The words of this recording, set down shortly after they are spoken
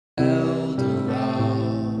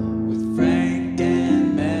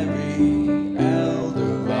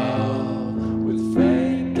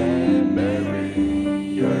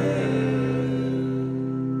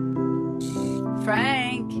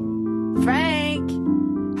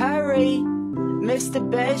Mr.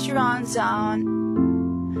 Bergeron's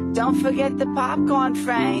on. Don't forget the popcorn,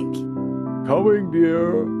 Frank. Coming,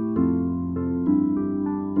 dear.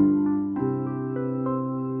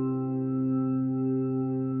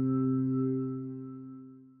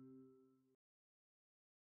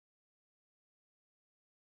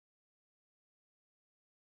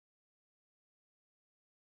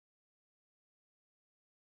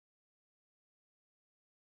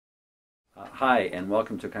 Hi, and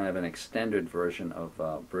welcome to kind of an extended version of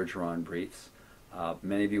Bergeron Briefs.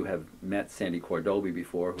 Many of you have met Sandy Cordoby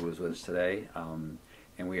before, who is with us today, and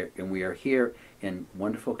we are here in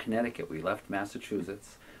wonderful Connecticut. We left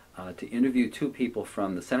Massachusetts to interview two people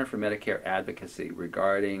from the Center for Medicare Advocacy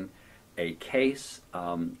regarding a case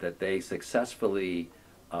that they successfully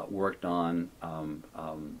worked on,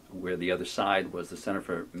 where the other side was the Center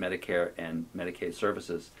for Medicare and Medicaid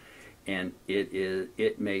Services. And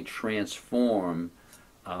it may transform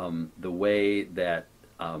the way that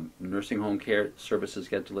nursing home care services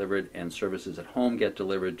get delivered and services at home get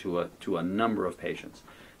delivered to a number of patients.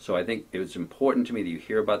 So I think it was important to me that you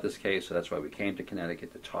hear about this case, so that's why we came to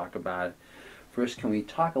Connecticut to talk about it. First, can we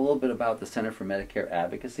talk a little bit about the Center for Medicare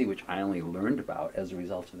Advocacy, which I only learned about as a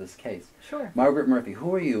result of this case? Sure. Margaret Murphy,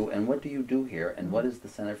 who are you and what do you do here, and what is the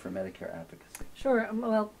Center for Medicare Advocacy? Sure.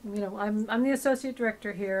 Well, you know, I'm the associate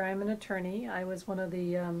director here. I'm an attorney. I was one of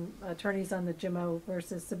the attorneys on the Jimmo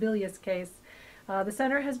versus Sebelius case. The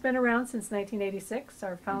center has been around since 1986.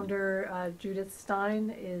 Our founder, Judith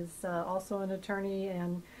Stein, is also an attorney,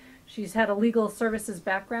 and she's had a legal services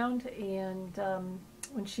background, and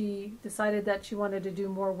when she decided that she wanted to do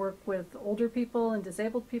more work with older people and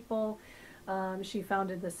disabled people, she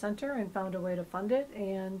founded the center and found a way to fund it.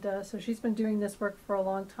 And so she's been doing this work for a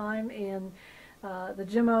long time. And the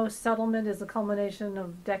Jimmo settlement is a culmination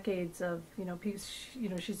of decades of,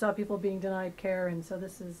 she saw people being denied care, and so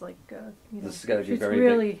this is like, this has got to be she's very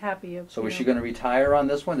really big. happy. So is she going to retire on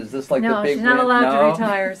this one? Is this like No, the big she's not allowed to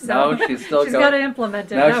retire. So no, she's still she's got to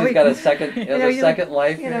implement it. Now she's got a second, second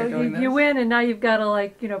life. You win, and now you've got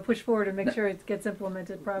to push forward and make sure it gets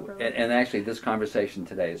implemented properly. And actually, this conversation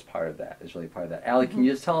today is part of that. Is really part of that. Allie, can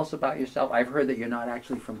you just tell us about yourself? I've heard that you're not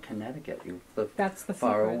actually from Connecticut. You live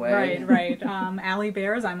far away. Right. Atty.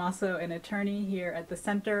 Bers. I'm also an attorney here at the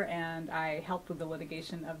center, and I helped with the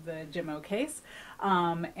litigation of the Jimmo case.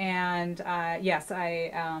 Yes,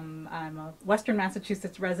 I'm a Western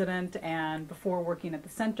Massachusetts resident, and before working at the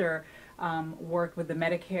center, worked with the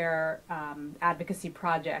Medicare Advocacy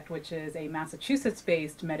Project, which is a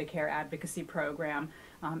Massachusetts-based Medicare advocacy program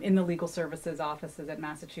in the legal services offices at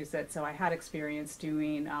Massachusetts. So I had experience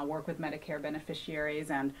doing work with Medicare beneficiaries,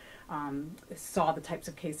 and saw the types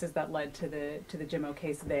of cases that led to the Jimmo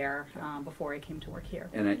case there before I came to work here.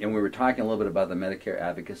 And we were talking a little bit about the Medicare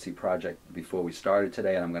Advocacy Project before we started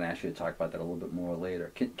today, and I'm going to ask you to talk about that a little bit more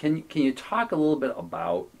later. Can you talk a little bit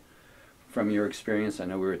about, from your experience, I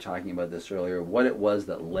know we were talking about this earlier, what it was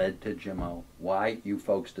that led to Jimmo, why you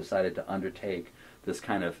folks decided to undertake this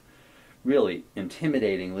kind of really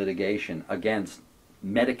intimidating litigation against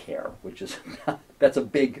Medicare, which is that's a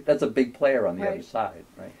big player on the other side,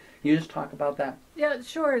 right? Can you just talk about that? Yeah,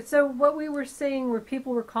 sure. So what we were seeing were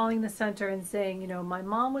people were calling the center and saying, my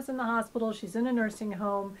mom was in the hospital, she's in a nursing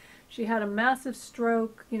home, she had a massive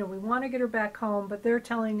stroke, we want to get her back home, but they're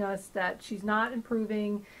telling us that she's not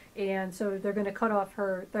improving, and so they're going to cut off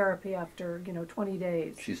her therapy after, 20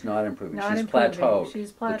 days. She's not improving. Not she's improving. Plateaued.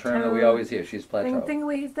 She's plateaued. The term that we always hear, she's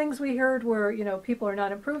plateaued. Things we heard were, people are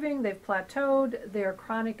not improving, they've plateaued, they're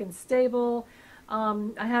chronic and stable.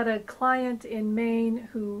 I had a client in Maine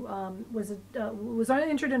who was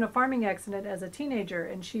injured in a farming accident as a teenager,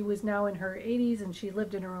 and she was now in her 80s, and she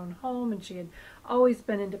lived in her own home, and she had always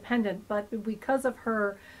been independent, but because of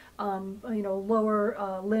her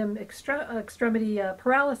lower limb extremity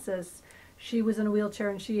paralysis, she was in a wheelchair,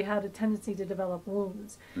 and she had a tendency to develop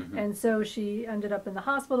wounds. Mm-hmm. And so she ended up in the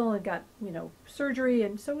hospital and got surgery,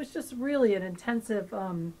 and so it was just really an intensive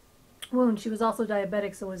wound. She was also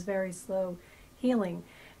diabetic, so it was very slow healing,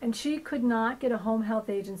 and she could not get a home health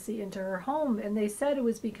agency into her home, and they said it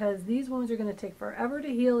was because these wounds are going to take forever to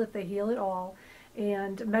heal, if they heal at all,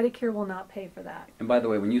 and Medicare will not pay for that. And by the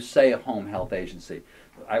way, when you say a home health agency,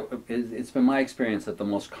 it's been my experience that the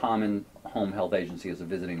most common home health agency is a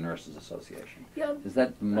visiting nurses association. Yeah. Is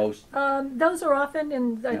that the most? Those are often,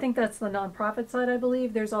 and I think that's the nonprofit side, I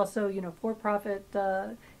believe. There's also, for-profit,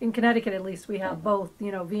 in Connecticut at least, we have both,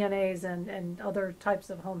 VNAs and other types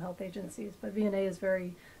of home health agencies, but VNA is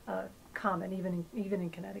very common, even in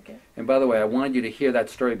Connecticut. And by the way, I wanted you to hear that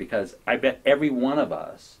story because I bet every one of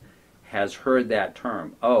us has heard that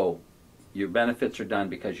term. Oh, your benefits are done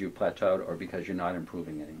because you plateaued or because you're not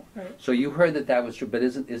improving anymore. Right. So you heard that was true, but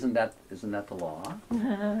isn't that the law?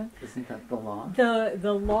 Isn't that the law?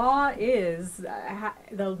 The law is the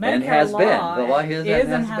Medicare And has law been. The law is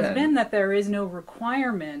and has been that there is no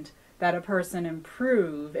requirement that a person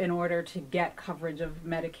improve in order to get coverage of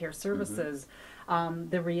Medicare services.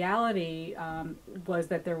 The reality was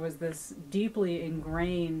that there was this deeply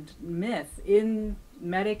ingrained myth in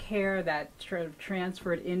Medicare that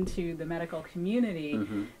transferred into the medical community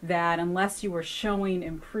that unless you were showing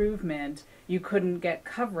improvement, you couldn't get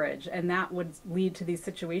coverage, and that would lead to these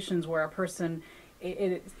situations where a person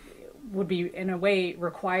it would be in a way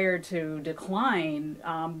required to decline,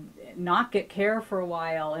 not get care for a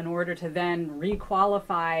while in order to then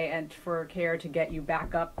re-qualify and for care to get you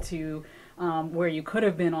back up to where you could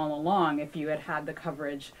have been all along if you had the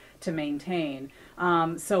coverage to maintain.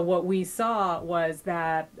 So what we saw was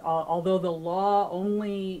that although the law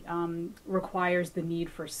only requires the need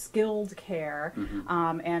for skilled care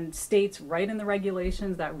and states right in the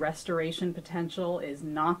regulations that restoration potential is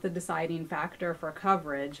not the deciding factor for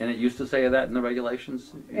coverage. And it used to say that in the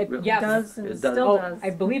regulations? Yes, does and it still does. does. I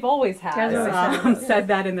believe always has Yes. said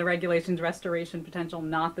that in the regulations, restoration potential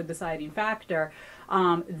not the deciding factor.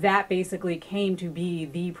 That basically came to be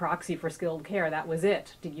the proxy for skilled care. That was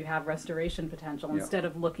it. Did you have restoration potential? Yeah. Instead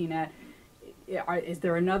of looking at, is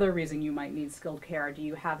there another reason you might need skilled care? Do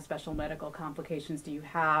you have special medical complications?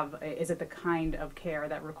 Is it the kind of care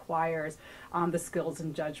that requires the skills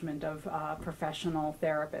and judgment of a professional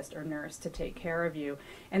therapist or nurse to take care of you?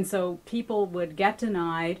 And so people would get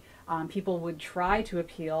denied. People would try to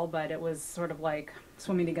appeal, but it was sort of like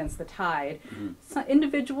swimming against the tide. So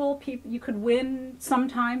individual people, you could win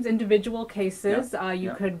sometimes individual cases.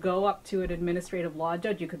 You could go up to an administrative law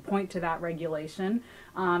judge. You could point to that regulation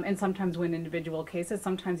and sometimes win individual cases,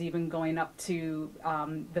 sometimes even going up to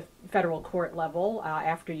the federal court level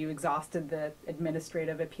after you exhausted the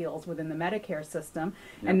administrative appeals within the Medicare system.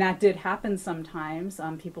 And that did happen sometimes.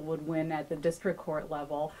 People would win at the district court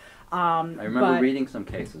level. I remember reading some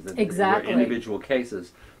cases that Exactly. were individual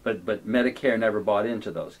cases, but Medicare never bought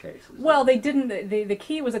into those cases. Well, they didn't. The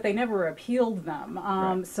key was that they never appealed them,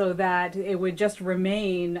 Right. so that it would just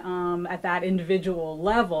remain at that individual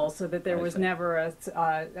level, so that there was never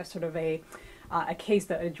a sort of a case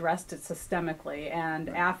that addressed it systemically. And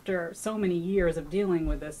after so many years of dealing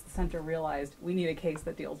with this, the center realized we need a case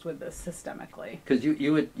that deals with this systemically. Because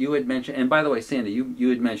you had mentioned, and by the way, Sandy, you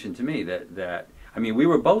had mentioned to me that I mean, we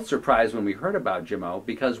were both surprised when we heard about Jimmo,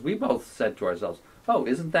 because we both said to ourselves, oh,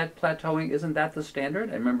 isn't that plateauing? Isn't that the standard?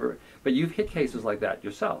 I remember, but you've hit cases like that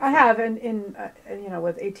yourself. I have, and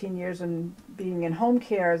with 18 years and being in home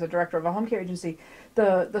care as a director of a home care agency,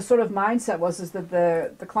 the sort of mindset was that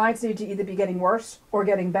the clients need to either be getting worse or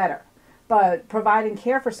getting better. But providing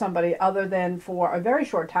care for somebody other than for a very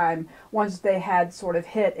short time, once they had sort of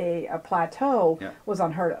hit a plateau, was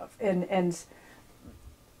unheard of. And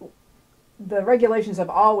the regulations have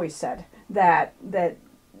always said that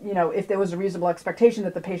if there was a reasonable expectation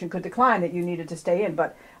that the patient could decline, that you needed to stay in,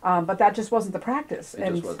 but that just wasn't the practice. It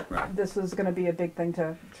just wasn't, right. This is going to be a big thing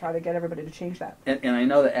to try to get everybody to change that. And I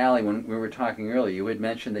know that, Allie, when we were talking earlier, you had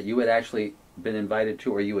mentioned that you had actually been invited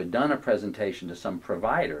to, or you had done a presentation to some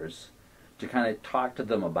providers to kind of talk to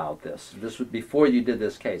them about this. This was before you did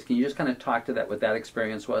this case. Can you just kind of talk to that, what that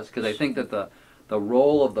experience was? Because I think that the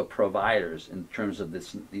role of the providers in terms of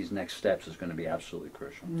these next steps is going to be absolutely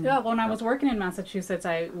crucial. Yeah, when I was working in Massachusetts,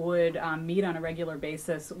 I would meet on a regular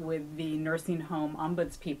basis with the nursing home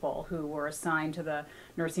ombudspeople who were assigned to the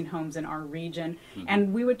nursing homes in our region,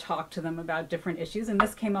 and we would talk to them about different issues, and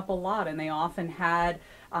this came up a lot, and they often had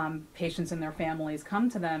patients and their families come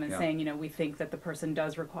to them and saying, we think that the person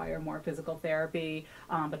does require more physical therapy,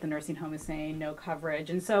 but the nursing home is saying no coverage.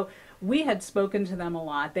 And so we had spoken to them a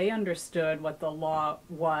lot. They understood what the law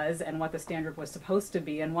was and what the standard was supposed to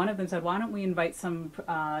be. And one of them said, why don't we invite some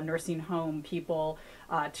nursing home people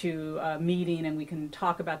to a meeting, and we can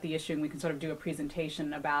talk about the issue, and we can sort of do a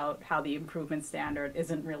presentation about how the improvement standard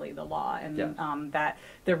isn't really the law, and that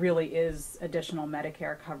there really is additional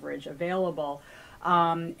Medicare coverage available. We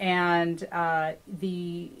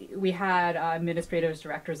had administrators,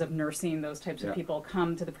 directors of nursing, those types of people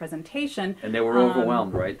come to the presentation. And they were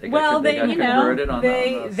overwhelmed, right? They got converted on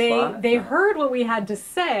the spot? They heard what we had to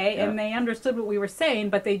say, and they understood what we were saying,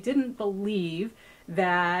 but they didn't believe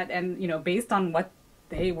that, and based on what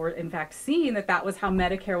they were in fact seeing, that was how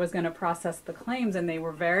Medicare was going to process the claims, and they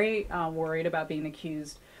were very worried about being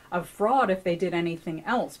accused of fraud if they did anything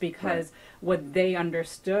else, because what they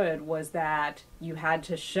understood was that you had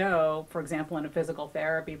to show, for example, in a physical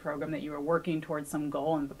therapy program, that you were working towards some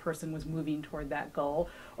goal and the person was moving toward that goal,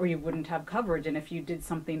 or you wouldn't have coverage. And if you did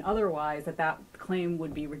something otherwise, that claim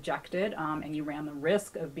would be rejected, and you ran the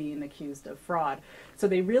risk of being accused of fraud. So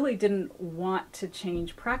they really didn't want to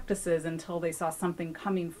change practices until they saw something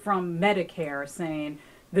coming from Medicare saying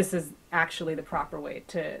this is actually the proper way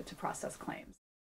to process claims.